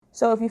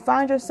So if you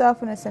find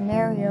yourself in a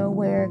scenario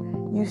where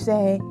you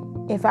say,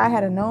 if I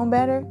had known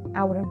better,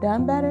 I would have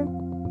done better,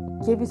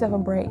 give yourself a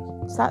break.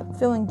 Stop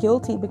feeling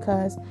guilty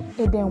because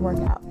it didn't work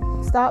out.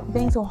 Stop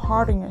being so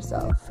hard on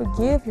yourself.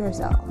 Forgive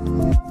yourself.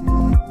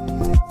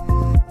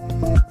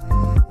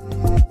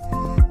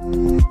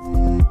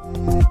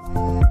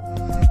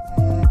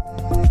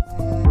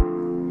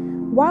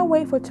 Why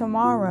wait for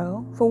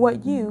tomorrow for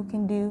what you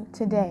can do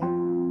today?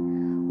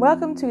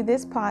 Welcome to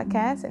this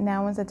podcast,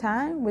 Now is the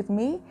Time, with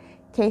me,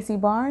 Casey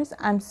Barnes.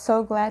 I'm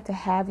so glad to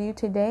have you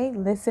today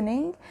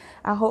listening.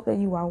 I hope that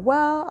you are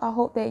well. I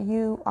hope that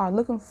you are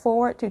looking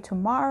forward to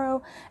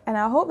tomorrow. And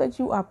I hope that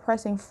you are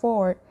pressing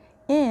forward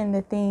in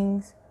the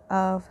things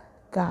of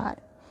God.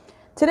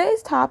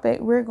 Today's topic,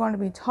 we're going to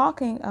be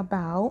talking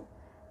about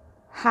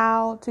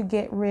how to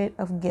get rid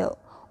of guilt,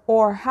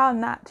 or how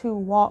not to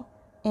walk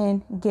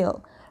in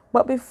guilt.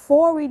 But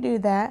before we do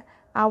that,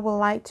 I would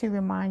like to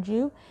remind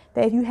you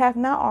that if you have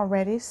not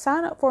already,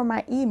 sign up for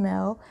my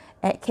email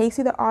at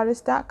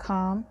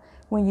caseytheartist.com.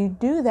 When you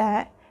do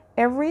that,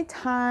 every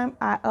time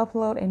I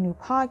upload a new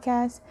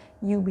podcast,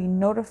 you'll be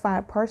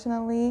notified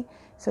personally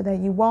so that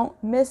you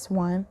won't miss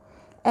one.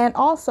 And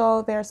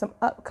also, there are some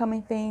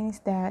upcoming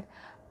things that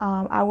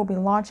I will be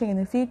launching in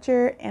the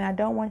future, and I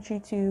don't want you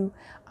to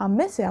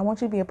miss it. I want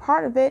you to be a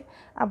part of it.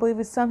 I believe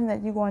it's something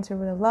that you're going to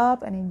really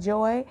love and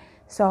enjoy.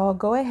 So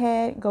go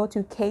ahead, go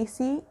to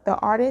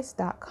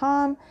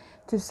caseytheartist.com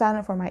to sign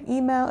up for my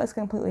email. It's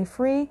completely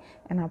free,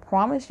 and I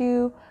promise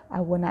you,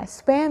 I will not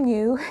spam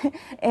you,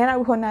 and I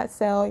will not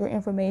sell your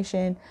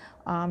information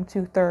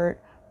to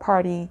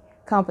third-party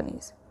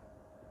companies.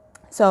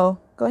 So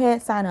go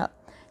ahead, sign up.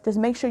 Just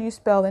make sure you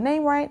spell the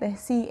name right.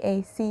 That's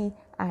CACIE,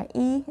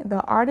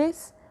 the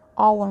artist,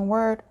 all one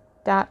word,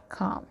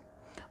 .com.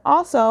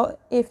 Also,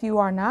 if you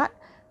are not,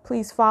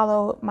 please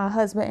follow my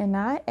husband and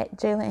I at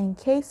Jayla and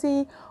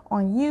Casey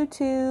on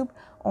YouTube,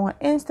 on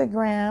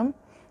Instagram.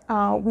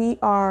 We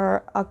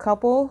are a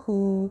couple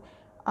who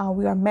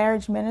we are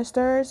marriage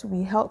ministers.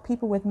 We help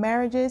people with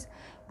marriages.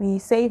 We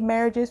save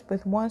marriages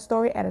with one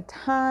story at a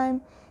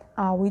time.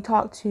 We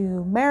talk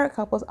to married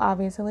couples,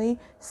 obviously,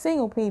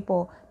 single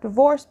people,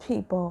 divorced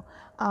people,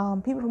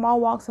 people from all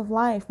walks of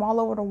life, from all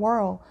over the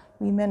world.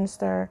 We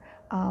minister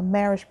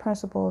marriage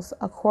principles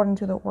according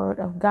to the Word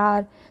of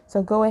God.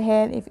 So go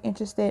ahead, if you're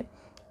interested,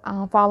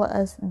 follow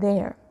us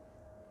there.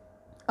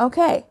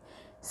 Okay,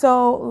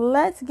 so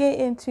let's get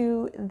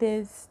into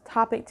this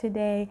topic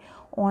today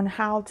on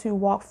how to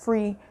walk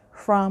free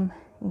from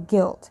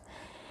guilt.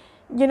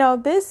 You know,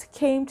 this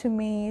came to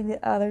me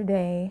the other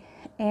day,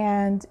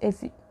 and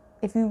if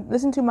you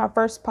listen to my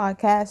first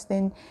podcast,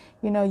 then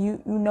you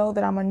know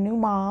that I'm a new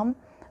mom.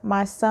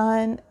 My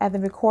son, at the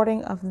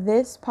recording of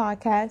this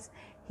podcast,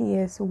 he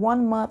is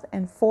 1 month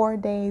and 4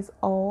 days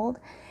old.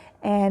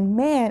 And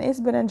man, it's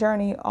been a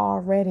journey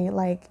already.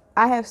 Like,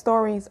 I have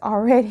stories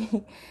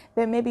already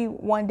that maybe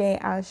one day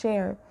I'll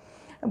share.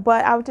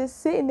 But I was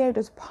just sitting there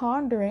just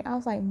pondering. I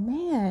was like,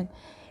 man,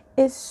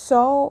 it's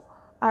so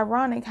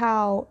ironic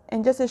how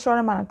in just a short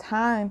amount of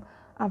time,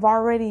 I've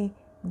already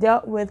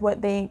dealt with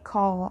what they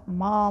call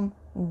mom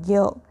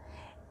guilt.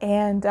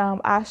 And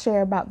I'll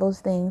share about those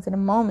things in a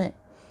moment.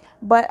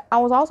 But I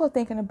was also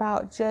thinking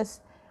about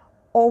just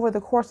over the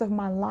course of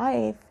my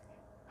life,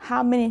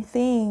 how many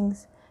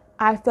things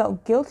I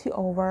felt guilty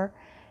over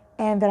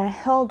and that I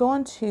held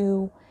on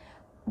to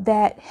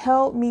that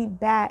held me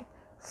back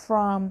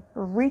from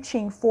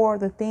reaching for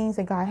the things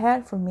that God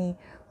had for me,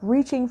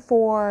 reaching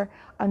for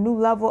a new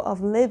level of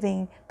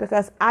living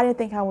because I didn't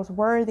think I was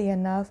worthy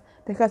enough,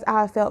 because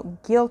I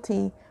felt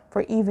guilty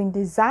for even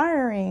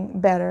desiring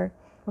better,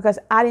 because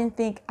I didn't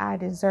think I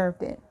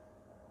deserved it.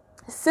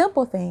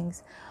 Simple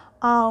things.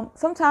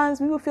 Sometimes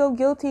we will feel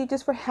guilty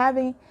just for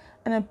having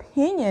an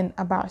opinion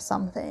about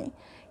something,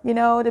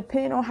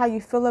 depending on how you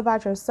feel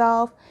about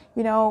yourself.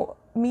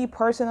 Me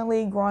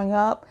personally, growing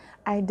up,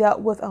 I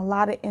dealt with a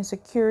lot of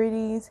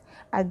insecurities.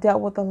 I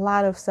dealt with a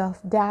lot of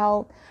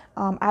self-doubt.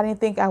 I didn't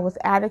think I was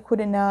adequate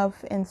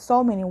enough in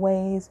so many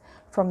ways,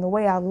 from the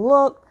way I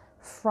looked,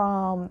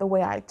 from the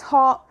way I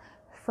talked,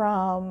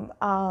 from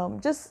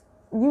just,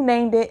 you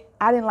named it.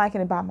 I didn't like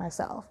it about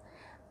myself.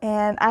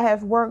 And I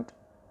have worked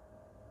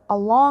a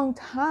long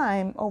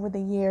time over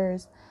the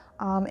years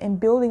in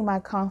building my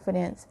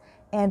confidence.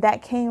 And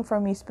that came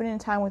from me spending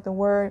time with the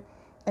Word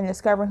and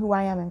discovering who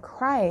I am in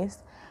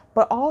Christ,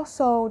 but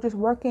also just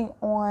working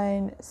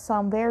on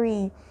some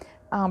very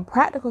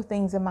practical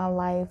things in my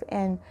life.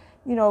 And,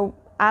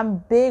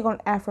 I'm big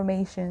on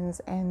affirmations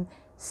and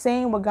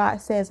saying what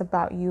God says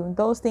about you. And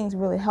those things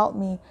really helped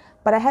me.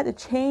 But I had to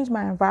change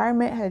my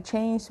environment, I had to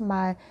change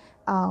my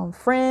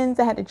friends,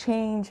 I had to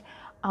change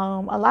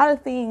a lot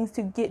of things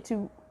to get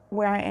to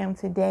where I am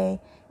today,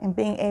 and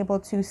being able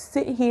to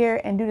sit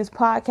here and do this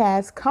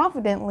podcast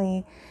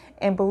confidently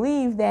and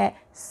believe that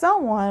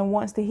someone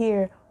wants to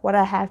hear what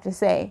I have to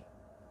say.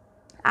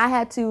 I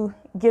had to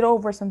get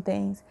over some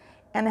things,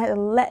 and I had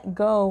to let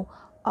go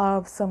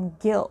of some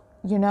guilt.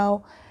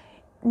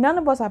 None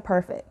of us are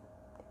perfect.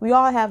 We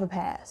all have a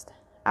past.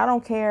 I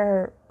don't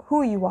care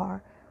who you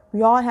are.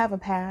 We all have a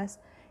past.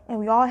 And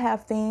we all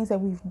have things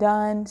that we've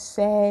done,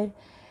 said,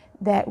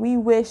 that we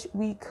wish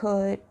we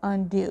could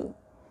undo,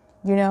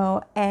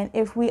 and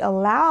if we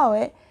allow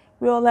it,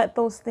 we'll let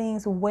those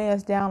things weigh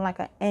us down like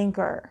an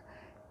anchor,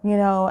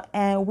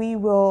 and we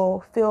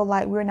will feel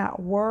like we're not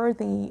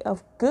worthy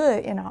of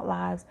good in our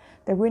lives,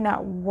 that we're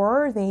not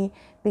worthy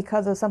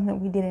because of something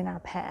we did in our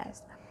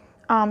past.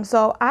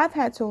 So I've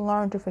had to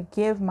learn to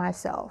forgive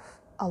myself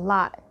a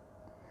lot.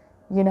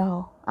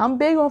 I'm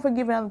big on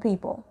forgiving other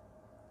people.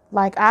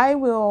 Like I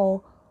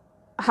will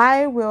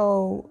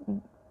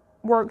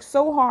work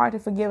so hard to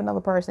forgive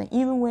another person,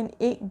 even when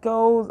it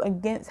goes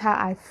against how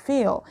I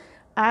feel.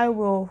 I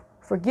will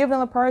forgive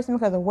another person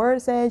because the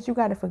word says you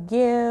got to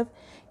forgive.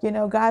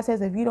 God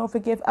says if you don't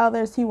forgive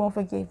others, he won't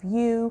forgive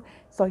you.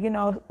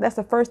 So, that's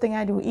the first thing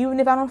I do, even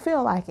if I don't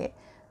feel like it.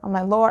 I'm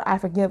like, Lord, I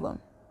forgive them.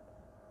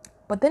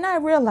 But then I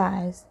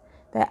realized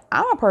that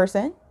I'm a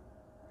person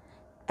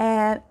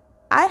and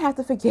I have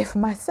to forgive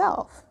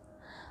myself.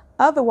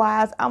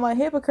 Otherwise, I'm a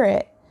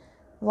hypocrite.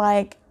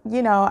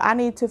 I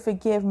need to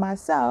forgive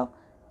myself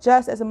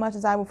just as much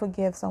as I will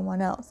forgive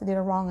someone else that did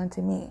a wrong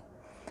unto me.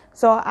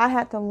 So I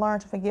had to learn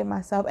to forgive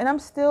myself, and I'm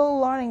still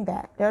learning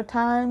that. There are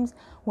times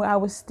where I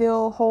would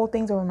still hold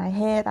things over my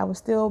head. I would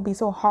still be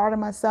so hard on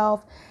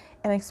myself,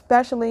 and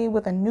especially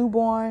with a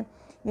newborn,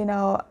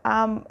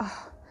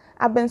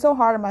 I've been so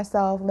hard on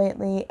myself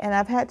lately, and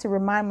I've had to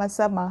remind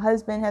myself. My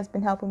husband has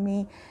been helping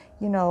me,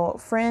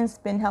 friends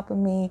been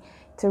helping me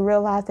to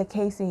realize that,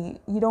 Casey,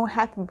 you don't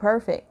have to be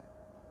perfect.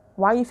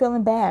 Why are you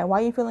feeling bad?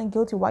 Why are you feeling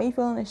guilty? Why are you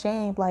feeling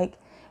ashamed? Like,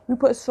 we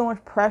put so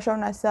much pressure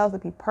on ourselves to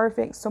be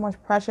perfect, so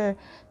much pressure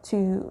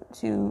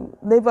to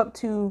live up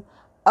to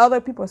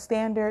other people's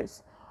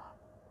standards,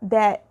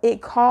 that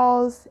it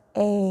caused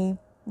a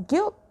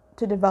guilt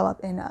to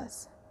develop in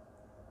us.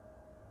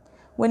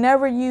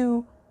 Whenever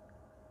you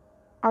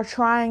are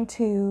trying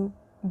to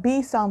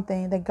be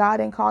something that God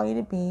didn't call you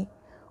to be,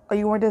 or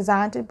you weren't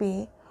designed to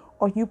be,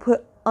 or you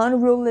put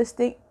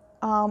unrealistic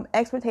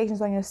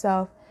expectations on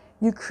yourself,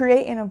 you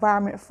create an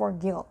environment for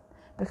guilt.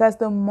 Because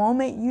the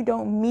moment you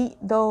don't meet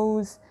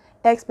those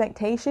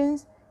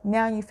expectations,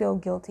 now you feel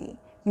guilty.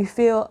 You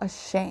feel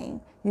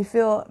ashamed. You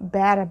feel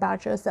bad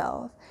about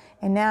yourself.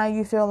 And now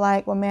you feel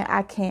like, well, man,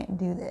 I can't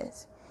do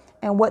this.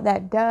 And what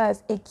that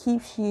does, it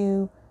keeps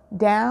you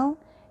down.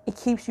 It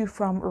keeps you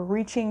from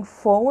reaching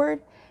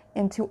forward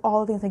into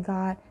all the things that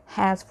God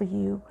has for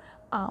you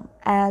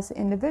as an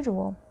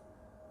individual.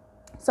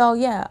 So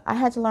yeah, I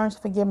had to learn to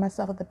forgive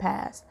myself of the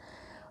past.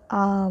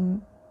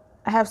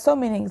 I have so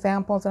many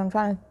examples, and I'm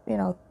trying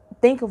to,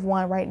 think of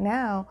one right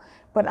now.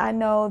 But I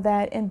know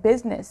that in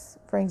business,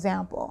 for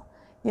example,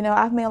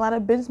 I've made a lot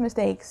of business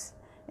mistakes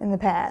in the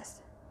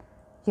past.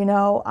 I'm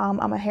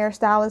a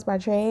hairstylist by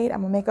trade.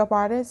 I'm a makeup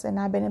artist, and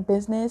I've been in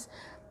business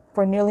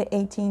for nearly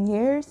 18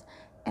 years.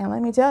 And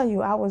let me tell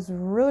you, I was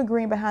really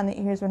green behind the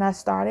ears when I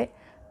started.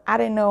 I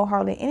didn't know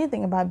hardly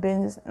anything about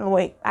business.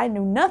 Wait, I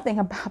knew nothing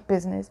about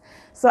business.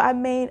 So I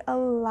made a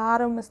lot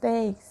of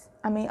mistakes.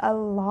 A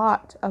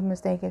lot of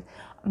mistakes,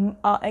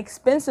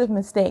 expensive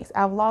mistakes.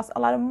 I've lost a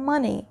lot of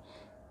money,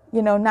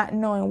 not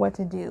knowing what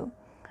to do.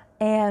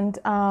 And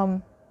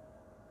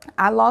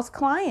I lost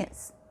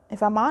clients.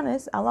 If I'm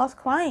honest, I lost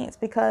clients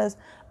because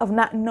of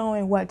not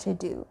knowing what to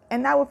do.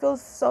 And I would feel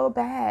so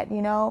bad,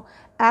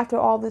 after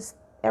all this,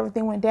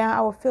 everything went down,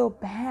 I would feel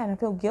bad and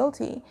feel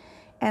guilty.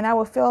 And I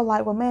would feel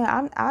like, well,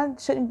 man, I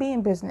shouldn't be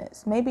in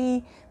business.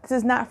 Maybe this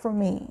is not for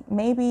me.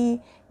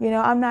 Maybe,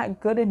 I'm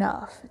not good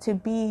enough to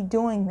be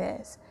doing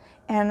this.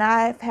 And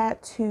I've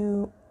had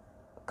to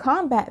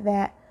combat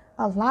that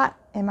a lot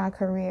in my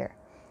career.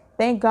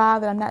 Thank God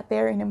that I'm not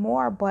there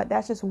anymore, but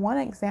that's just one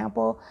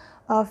example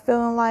of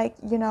feeling like,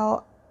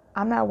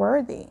 I'm not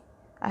worthy.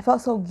 I felt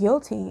so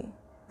guilty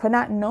for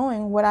not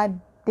knowing what I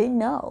didn't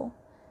know.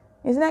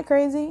 Isn't that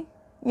crazy?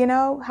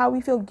 How we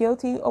feel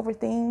guilty over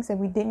things that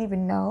we didn't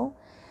even know.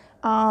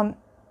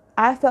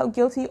 I felt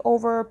guilty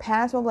over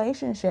past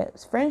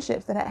relationships,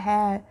 friendships that I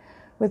had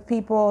with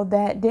people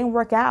that didn't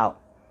work out.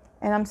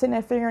 And I'm sitting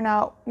there figuring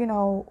out,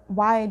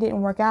 why it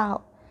didn't work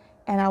out.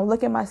 And I would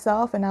look at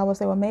myself and I would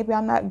say, well, maybe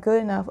I'm not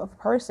good enough of a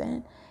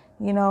person.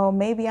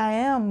 Maybe I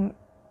am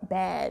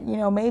bad.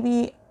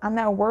 Maybe I'm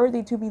not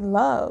worthy to be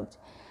loved.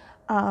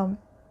 But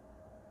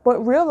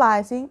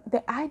realizing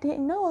that I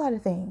didn't know a lot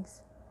of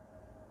things.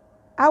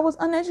 I was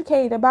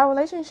uneducated about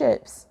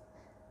relationships,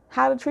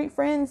 how to treat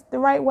friends the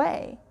right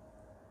way.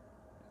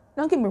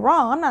 Don't get me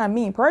wrong, I'm not a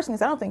mean person,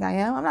 because I don't think I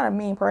am. I'm not a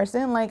mean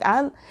person. Like,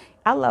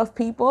 I love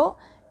people,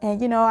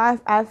 and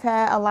I've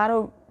had a lot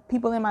of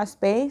people in my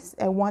space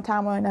at one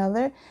time or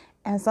another,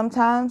 and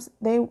sometimes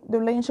the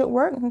relationship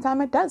works, and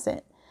sometimes it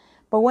doesn't.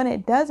 But when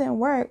it doesn't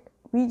work,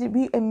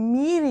 we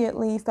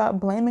immediately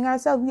start blaming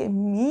ourselves. We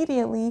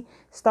immediately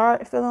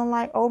start feeling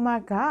like, oh my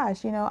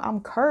gosh, I'm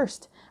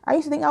cursed. I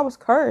used to think I was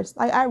cursed.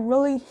 Like, I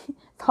really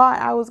thought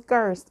I was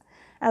cursed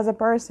as a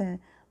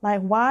person.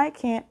 Like, why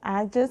can't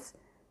I just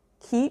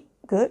keep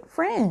good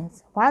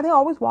friends? Why are they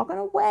always walking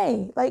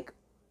away? Like,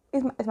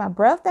 is my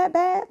breath that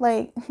bad?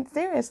 Like,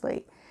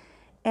 seriously.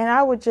 And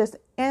I would just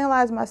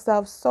analyze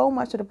myself so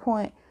much to the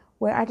point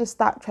where I just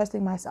stopped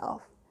trusting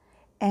myself,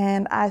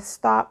 and I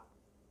stopped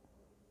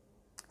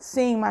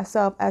seeing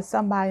myself as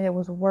somebody that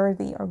was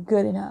worthy or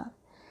good enough.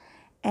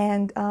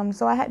 And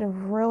so I had to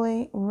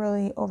really,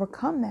 really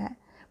overcome that.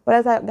 But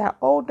as I got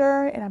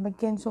older and I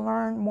began to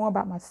learn more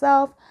about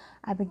myself,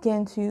 I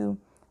began to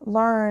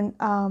learn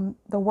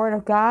the Word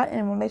of God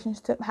in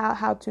relationship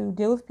how to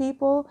deal with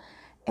people.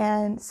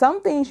 And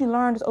some things you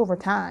learn just over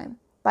time.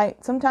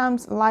 Like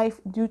sometimes life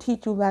do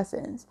teach you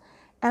lessons.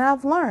 And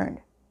I've learned.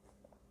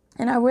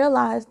 And I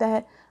realized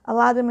that a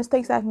lot of the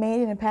mistakes I've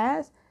made in the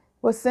past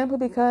was simply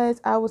because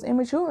I was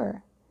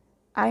immature.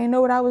 I didn't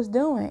know what I was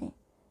doing.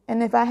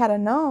 And if I had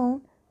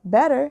known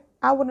better,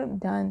 I would have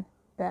done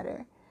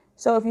better.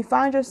 So if you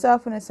find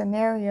yourself in a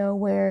scenario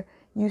where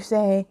you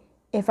say,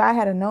 if I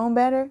had known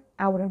better,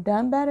 I would have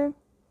done better,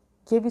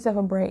 give yourself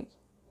a break.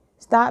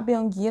 Stop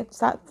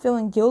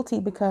feeling guilty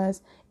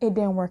because it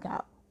didn't work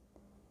out.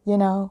 You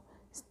know,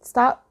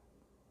 stop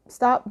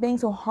being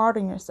so hard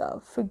on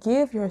yourself.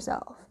 Forgive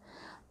yourself.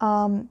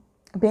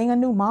 Being a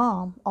new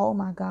mom, oh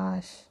my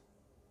gosh.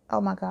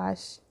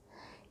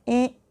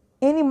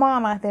 Any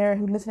mom out there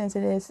who listening to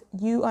this,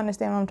 you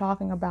understand what I'm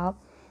talking about.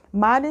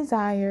 My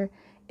desire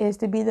is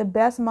to be the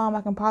best mom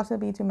I can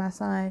possibly be to my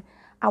son.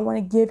 I want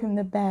to give him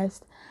the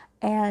best.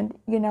 And,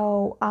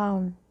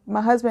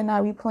 my husband and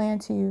I, we plan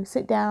to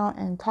sit down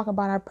and talk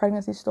about our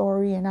pregnancy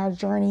story and our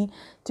journey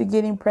to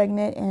getting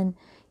pregnant and,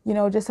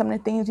 just some of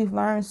the things we've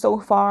learned so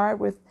far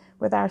with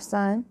our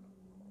son.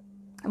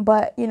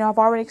 But, I've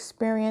already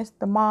experienced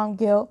the mom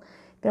guilt.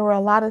 There were a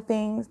lot of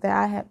things that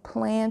I had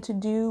planned to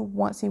do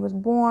once he was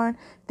born,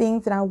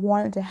 things that I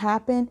wanted to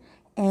happen,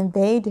 and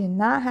they did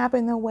not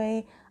happen the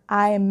way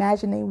I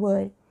imagined they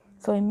would.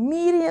 So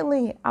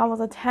immediately I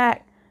was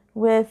attacked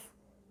with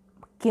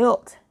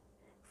guilt,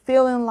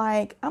 feeling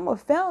like I'm a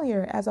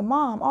failure as a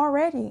mom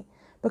already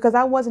because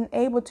I wasn't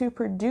able to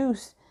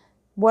produce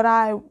what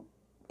I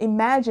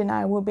imagined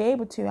I would be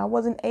able to. I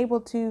wasn't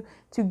able to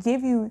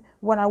give you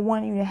what I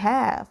wanted you to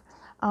have.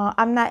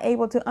 I'm not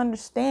able to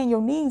understand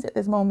your needs at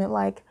this moment.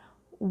 Like,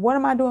 what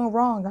am I doing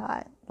wrong,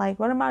 God? Like,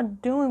 what am I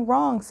doing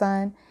wrong,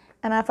 son?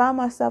 And I found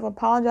myself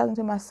apologizing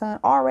to my son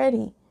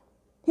already.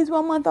 He's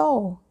 1 month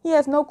old. He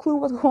has no clue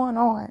what's going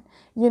on,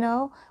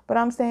 But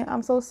I'm saying,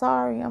 I'm so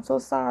sorry. I'm so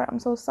sorry. I'm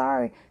so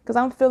sorry. Because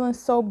I'm feeling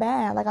so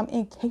bad. Like I'm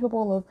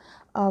incapable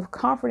of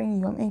comforting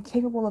you. I'm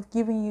incapable of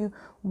giving you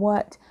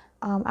what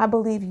I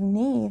believe you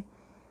need.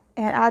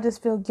 And I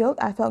just feel guilt.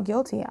 I felt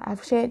guilty.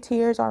 I've shed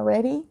tears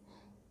already.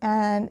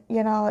 And,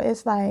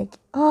 it's like,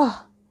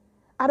 oh,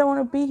 I don't want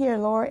to be here,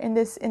 Lord, in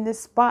this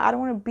spot. I don't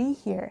want to be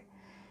here.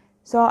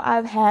 So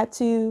I've had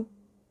to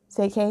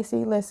say,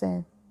 Casey,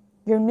 listen,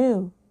 you're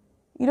new.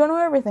 You don't know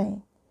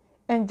everything.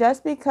 And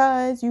just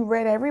because you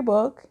read every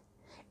book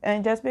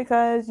and just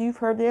because you've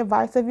heard the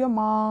advice of your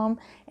mom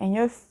and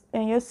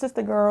your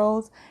sister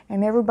girls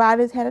and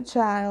everybody's had a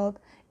child,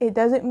 it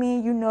doesn't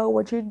mean you know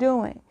what you're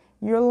doing.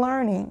 You're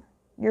learning.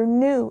 You're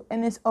new,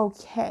 and it's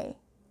okay.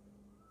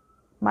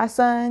 My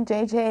son,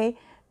 JJ,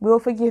 will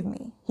forgive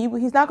me.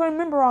 He's not going to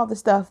remember all the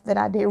stuff that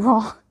I did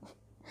wrong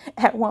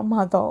at 1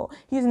 month old.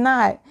 He's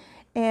not.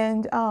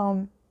 And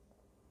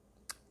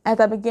as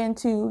I began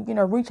to,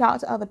 reach out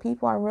to other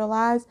people, I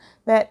realized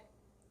that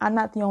I'm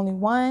not the only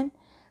one.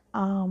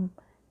 I'm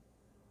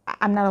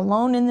not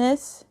alone in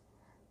this.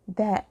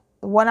 That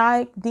what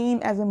I deem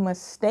as a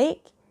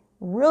mistake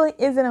really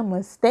isn't a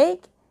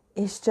mistake.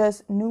 It's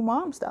just new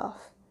mom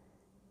stuff.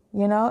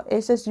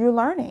 It's just you're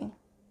learning.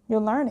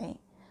 You're learning.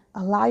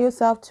 Allow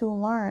yourself to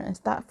learn and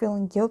stop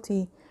feeling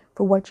guilty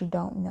for what you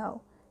don't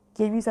know.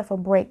 Give yourself a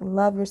break.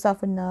 Love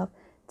yourself enough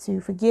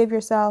to forgive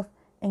yourself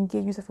and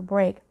give yourself a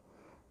break.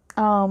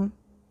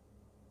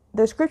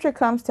 The scripture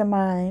comes to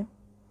mind,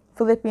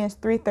 Philippians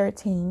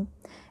 3:13.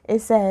 It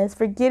says,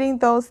 forgetting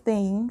those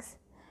things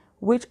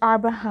which are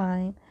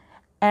behind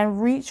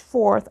and reach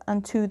forth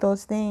unto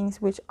those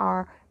things which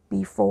are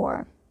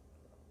before.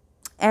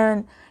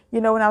 And,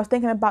 when I was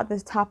thinking about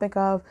this topic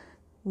of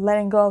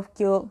letting go of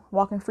guilt,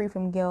 walking free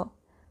from guilt,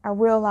 I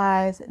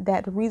realized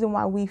that the reason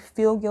why we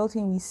feel guilty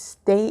and we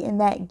stay in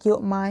that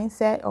guilt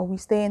mindset or we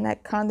stay in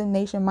that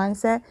condemnation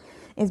mindset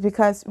is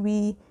because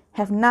we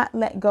have not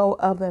let go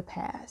of the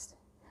past.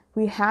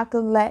 We have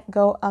to let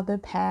go of the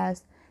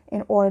past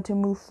in order to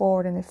move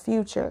forward in the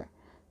future,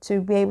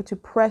 to be able to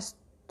press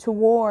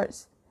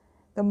towards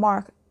the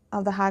mark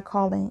of the high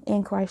calling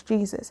in Christ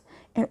Jesus.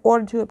 In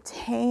order to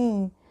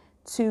obtain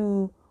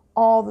to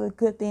all the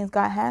good things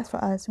God has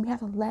for us, we have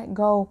to let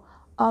go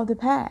of the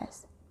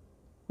past.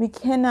 We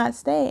cannot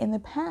stay in the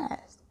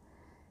past.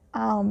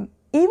 Even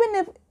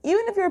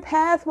if your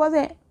past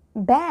wasn't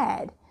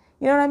bad,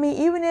 you know what I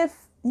mean? Even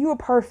if you were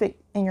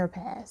perfect in your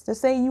past, let's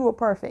say you were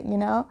perfect,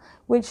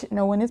 which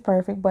no one is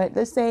perfect, but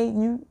let's say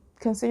you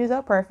consider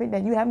yourself perfect,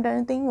 that you haven't done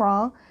anything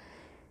wrong,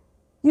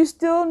 you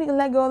still need to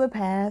let go of the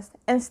past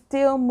and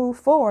still move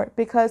forward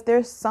because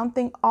there's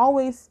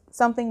always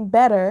something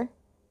better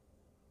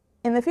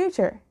in the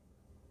future.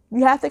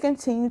 You have to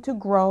continue to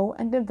grow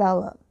and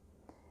develop.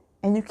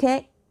 And you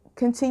can't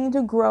continue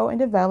to grow and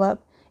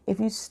develop if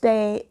you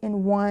stay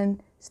in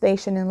one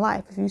station in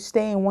life, if you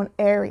stay in one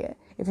area,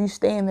 if you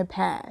stay in the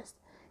past.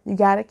 You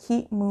got to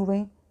keep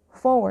moving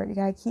forward. You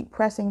got to keep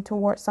pressing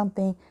towards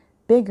something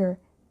bigger,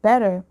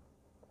 better.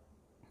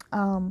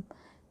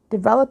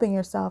 Developing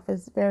yourself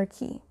is very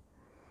key.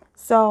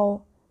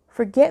 So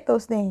forget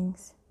those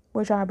things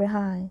which are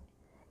behind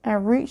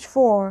and reach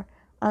for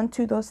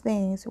unto those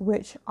things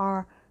which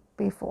are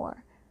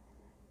before.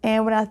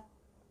 And when I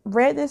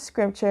read this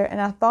scripture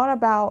and I thought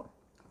about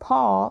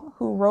Paul,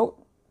 who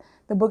wrote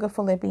the book of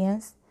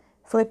Philippians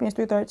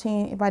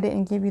 3:13, if I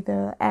didn't give you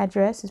the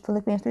address, it's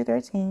Philippians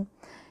 3:13.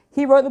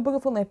 He wrote the book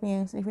of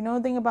Philippians. If you know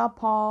anything about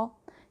Paul,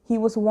 he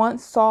was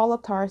once Saul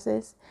of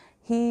Tarsus.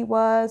 He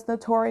was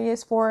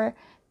notorious for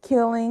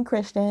killing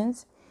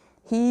Christians.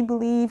 He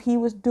believed he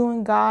was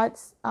doing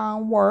God's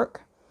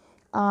work,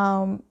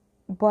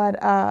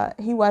 but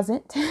he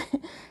wasn't.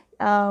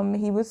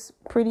 He was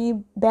a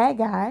pretty bad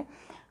guy,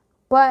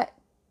 but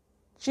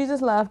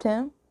Jesus loved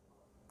him.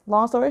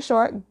 Long story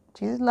short,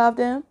 Jesus loved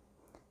him,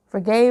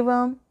 forgave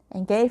him,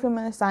 and gave him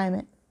an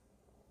assignment.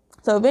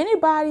 So if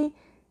anybody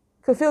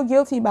could feel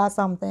guilty about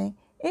something,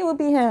 it would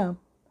be him.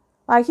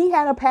 Like he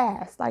had a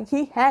past.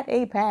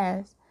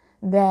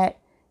 That,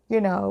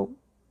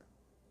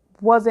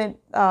 wasn't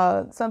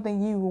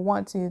something you would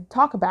want to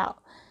talk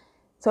about.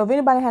 So if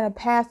anybody had a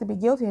past to be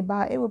guilty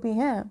about, it would be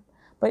him.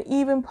 But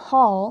even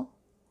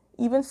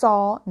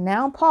Saul,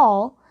 now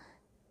Paul,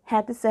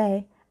 had to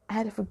say, I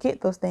had to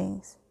forget those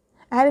things.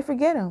 I had to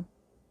forget them.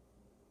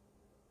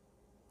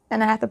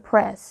 And I have to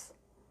press.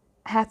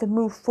 I have to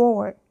move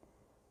forward.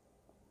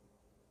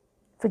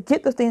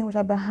 Forget those things which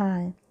are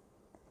behind.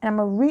 And I'm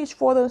going to reach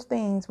for those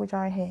things which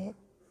are ahead.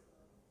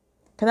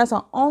 Because that's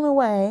the only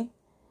way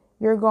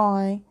you're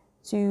going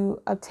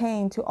to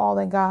attain to all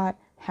that God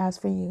has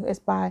for you. It's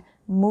by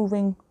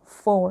moving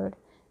forward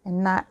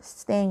and not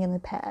staying in the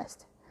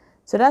past.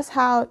 So that's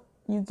how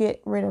you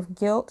get rid of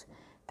guilt.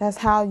 That's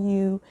how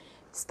you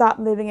stop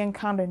living in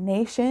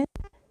condemnation.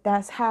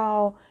 That's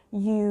how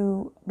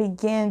you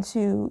begin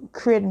to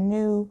create a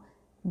new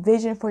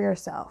vision for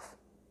yourself.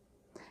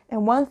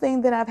 And one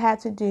thing that I've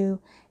had to do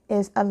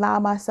is allow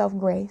myself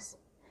grace.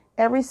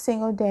 Every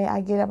single day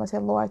I get up and say,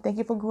 Lord, thank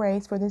you for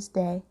grace for this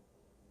day.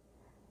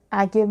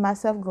 I give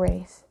myself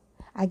grace.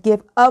 I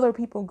give other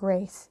people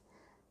grace.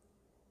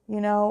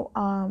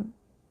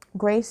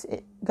 Grace,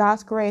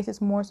 God's grace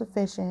is more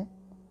sufficient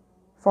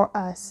for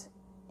us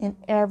in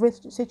every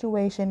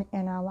situation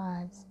in our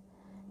lives.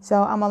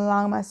 So I'm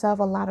allowing myself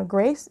a lot of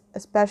grace,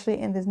 especially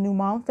in this new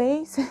mom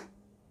phase,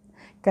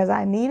 because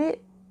I need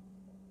it.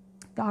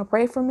 Y'all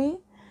pray for me.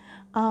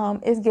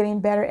 It's getting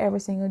better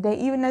every single day.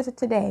 Even as of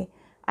today,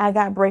 I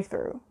got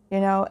breakthrough,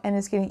 and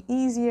it's getting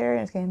easier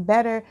and it's getting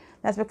better.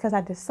 That's because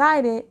I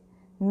decided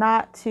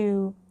not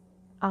to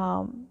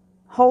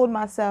hold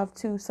myself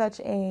to such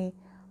a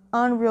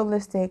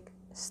unrealistic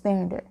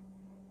standard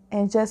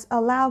and just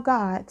allow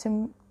God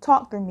to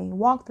talk through me,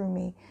 walk through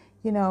me,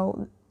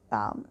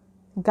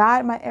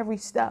 guide my every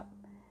step.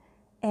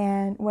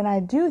 And when I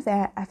do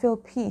that, I feel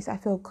peace, I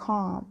feel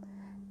calm,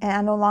 and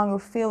I no longer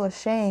feel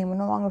ashamed. I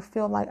no longer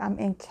feel like I'm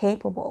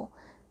incapable,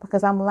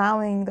 because I'm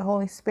allowing the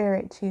Holy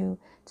Spirit to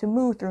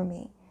move through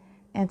me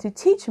and to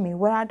teach me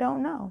what I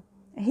don't know.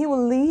 And He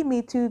will lead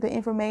me to the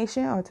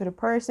information or to the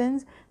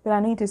persons that I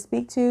need to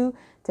speak to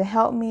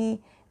help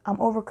me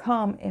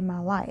overcome in my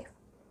life.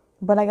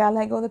 But I gotta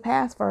let go of the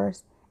past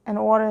first in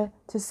order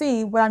to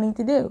see what I need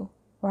to do,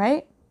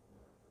 right?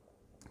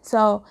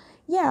 So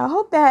yeah, I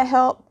hope that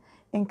helped,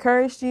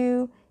 encouraged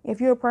you.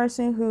 If you're a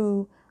person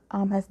who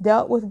has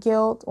dealt with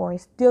guilt or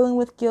is dealing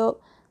with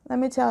guilt, let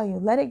me tell you,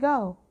 let it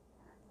go.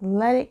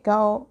 Let it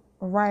go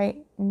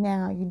right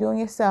now. You're doing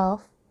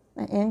yourself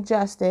an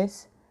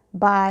injustice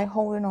by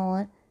holding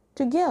on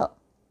to guilt.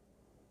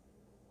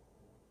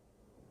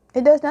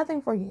 It does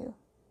nothing for you.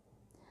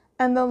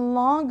 And the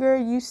longer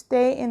you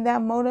stay in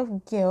that mode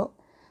of guilt,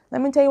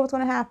 let me tell you what's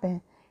going to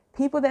happen.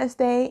 People that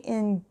stay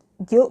in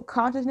guilt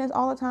consciousness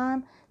all the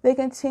time, they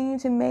continue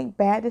to make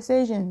bad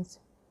decisions.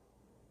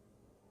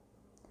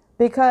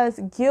 Because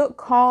guilt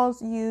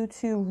calls you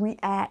to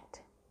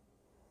react.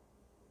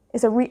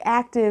 It's a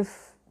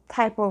reactive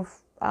type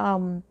of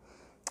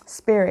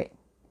spirit.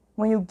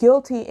 When you're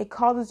guilty, it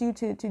causes you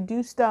to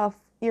do stuff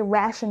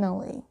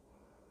irrationally.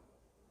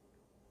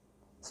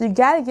 So you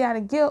got to get out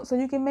of guilt so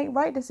you can make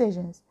right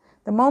decisions.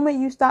 The moment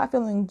you stop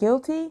feeling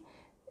guilty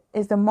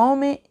is the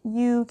moment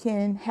you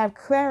can have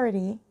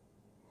clarity,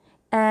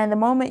 and the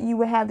moment you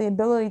will have the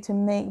ability to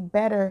make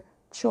better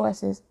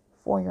choices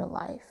for your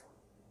life.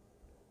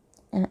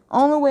 And the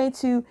only way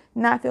to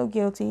not feel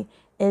guilty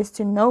is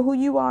to know who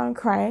you are in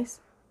Christ,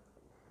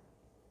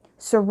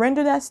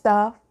 surrender that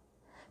stuff,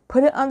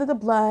 put it under the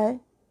blood,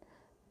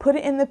 put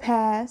it in the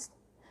past,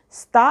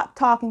 stop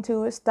talking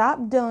to it,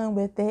 stop dealing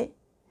with it,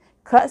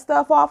 cut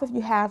stuff off if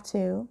you have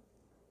to.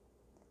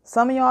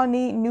 Some of y'all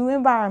need new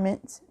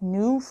environments,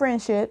 new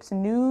friendships,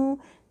 new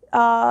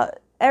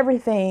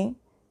everything.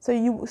 So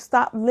you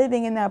stop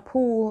living in that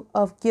pool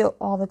of guilt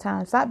all the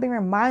time. Stop being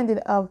reminded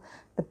of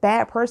the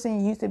bad person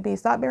you used to be.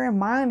 Stop being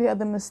reminded of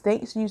the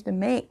mistakes you used to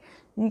make.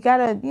 You got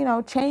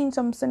to, change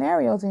some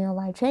scenarios in your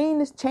life.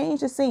 Change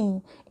the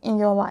scene in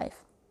your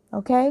life.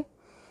 Okay?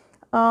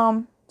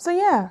 So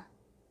yeah.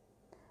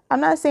 I'm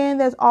not saying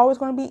that's always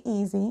going to be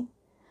easy,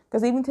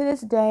 because even to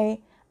this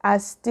day, I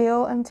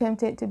still am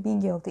tempted to be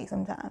guilty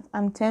sometimes.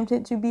 I'm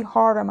tempted to be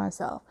hard on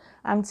myself.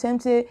 I'm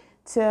tempted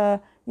to,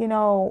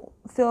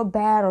 feel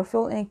bad or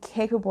feel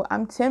incapable.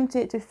 I'm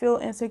tempted to feel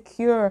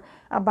insecure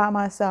about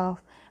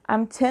myself.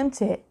 I'm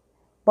tempted.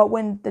 But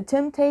when the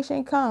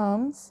temptation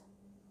comes,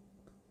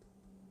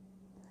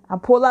 I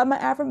pull out my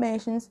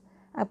affirmations.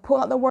 I pull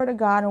out the word of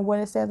God and what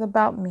it says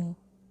about me.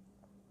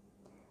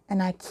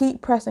 And I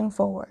keep pressing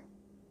forward.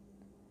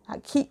 I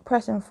keep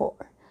pressing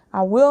forward.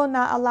 I will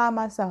not allow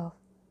myself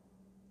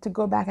to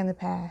go back in the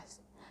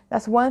past.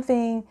 That's one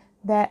thing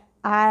that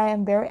I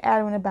am very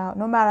adamant about.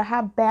 No matter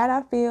how bad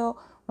I feel,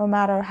 no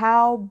matter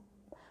how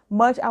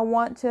much I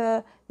want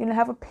to,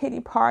 have a pity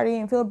party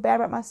and feel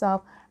bad about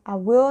myself, I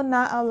will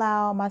not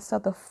allow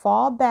myself to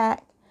fall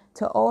back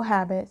to old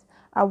habits.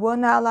 I will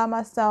not allow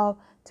myself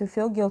to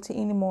feel guilty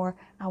anymore.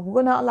 I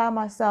will not allow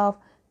myself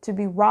to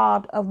be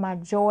robbed of my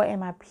joy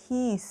and my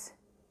peace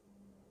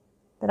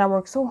that I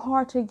worked so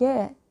hard to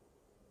get.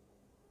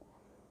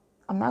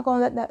 I'm not going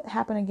to let that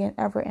happen again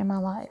ever in my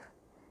life.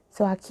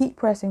 So I keep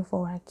pressing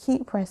forward. I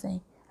keep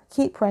pressing. I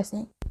keep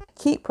pressing. I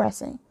keep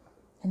pressing.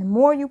 And the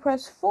more you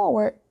press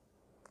forward,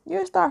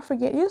 you'll stop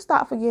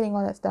forgetting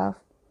all that stuff.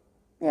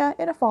 Yeah,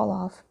 it'll fall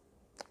off.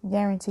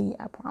 Guaranteed,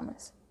 I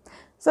promise.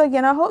 So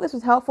again, I hope this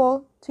was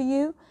helpful to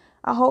you.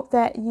 I hope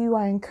that you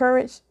are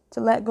encouraged to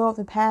let go of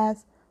the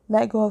past,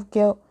 let go of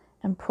guilt,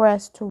 and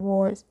press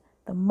towards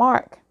the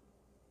mark.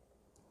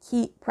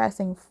 Keep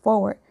pressing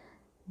forward.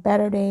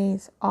 Better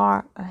days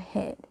are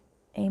ahead.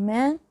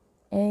 Amen.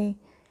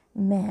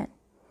 Amen.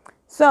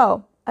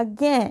 So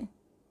again,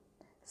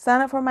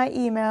 sign up for my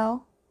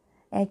email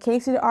at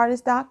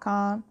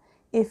caseytheartist.com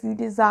if you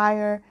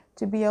desire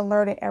to be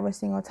alerted every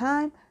single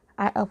time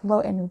I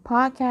upload a new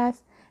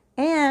podcast.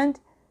 And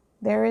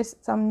there is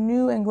some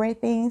new and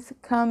great things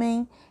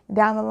coming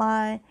down the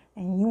line,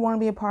 and you want to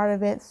be a part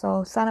of it.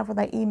 So sign up for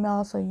that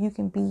email so you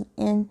can be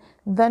in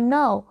the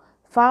know.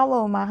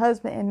 Follow my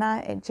husband and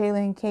I at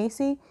Jalen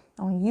Casey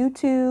on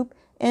YouTube,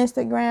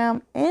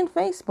 Instagram, and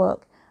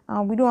Facebook.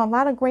 We're doing a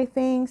lot of great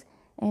things,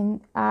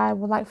 and I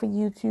would like for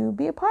you to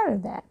be a part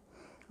of that.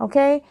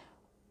 Okay?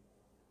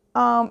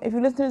 If you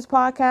listen to this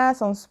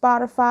podcast on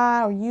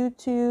Spotify or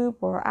YouTube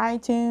or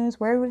iTunes,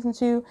 wherever you listen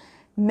to,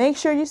 make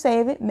sure you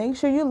save it. Make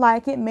sure you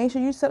like it. Make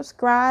sure you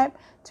subscribe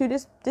to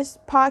this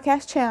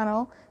podcast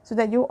channel so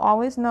that you'll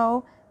always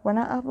know when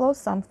I upload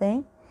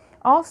something.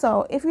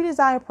 Also, if you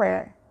desire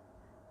prayer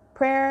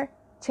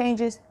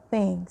changes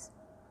things.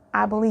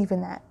 I believe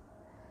in that.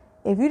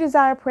 If you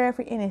desire prayer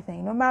for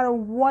anything, no matter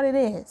what it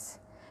is,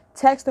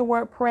 text the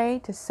word pray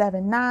to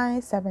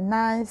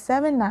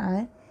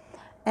 797979,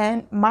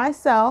 and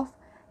myself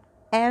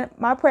and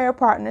my prayer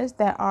partners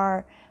that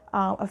are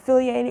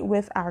affiliated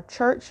with our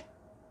church,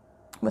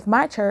 with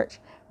my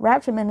church,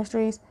 Rapture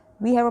Ministries,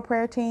 we have a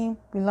prayer team.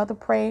 We love to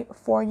pray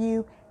for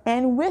you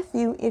and with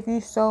you if you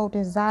so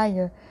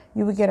desire.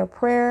 You will get a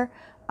prayer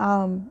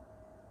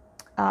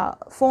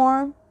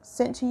form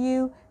sent to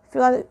you.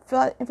 Fill out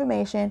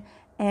information,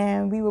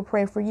 and we will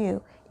pray for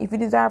you. If you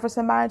desire for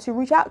somebody to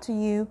reach out to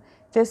you,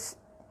 just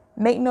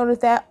make note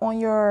of that on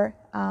your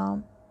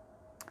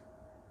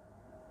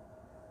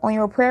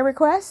prayer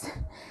request,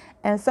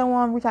 and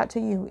someone reach out to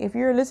you. If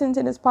you're listening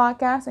to this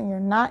podcast and you're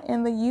not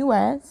in the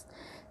U.S.,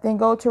 then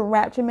go to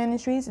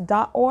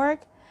raptureministries.org,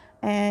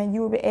 and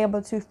you will be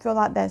able to fill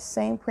out that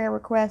same prayer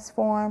request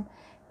form,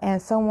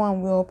 and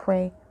someone will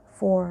pray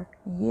for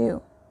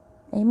you.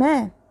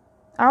 Amen.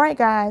 All right,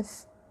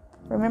 guys.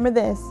 Remember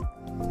this.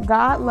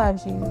 God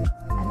loves you,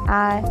 and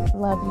I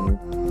love you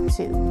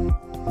too.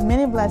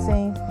 Many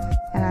blessings,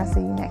 and I'll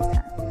see you next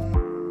time.